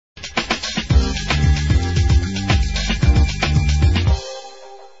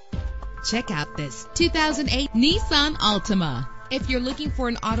Check out this 2008 Nissan Altima. If you're looking for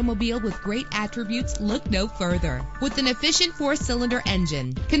an automobile with great attributes, look no further. With an efficient 4-cylinder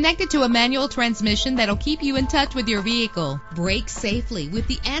engine connected to a manual transmission that'll keep you in touch with your vehicle. Brake safely with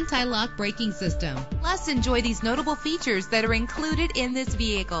the anti-lock braking system. Plus, enjoy these notable features that are included in this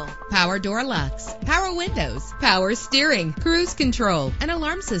vehicle: power door locks, power windows, power steering, cruise control, an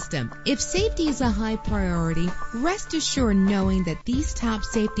alarm system. If safety is a high priority, rest assured knowing that these top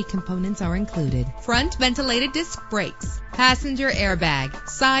safety components are included: front ventilated disc brakes, passenger airbag,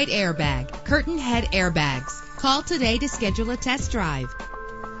 side airbag, curtain head airbags. Call today to schedule a test drive.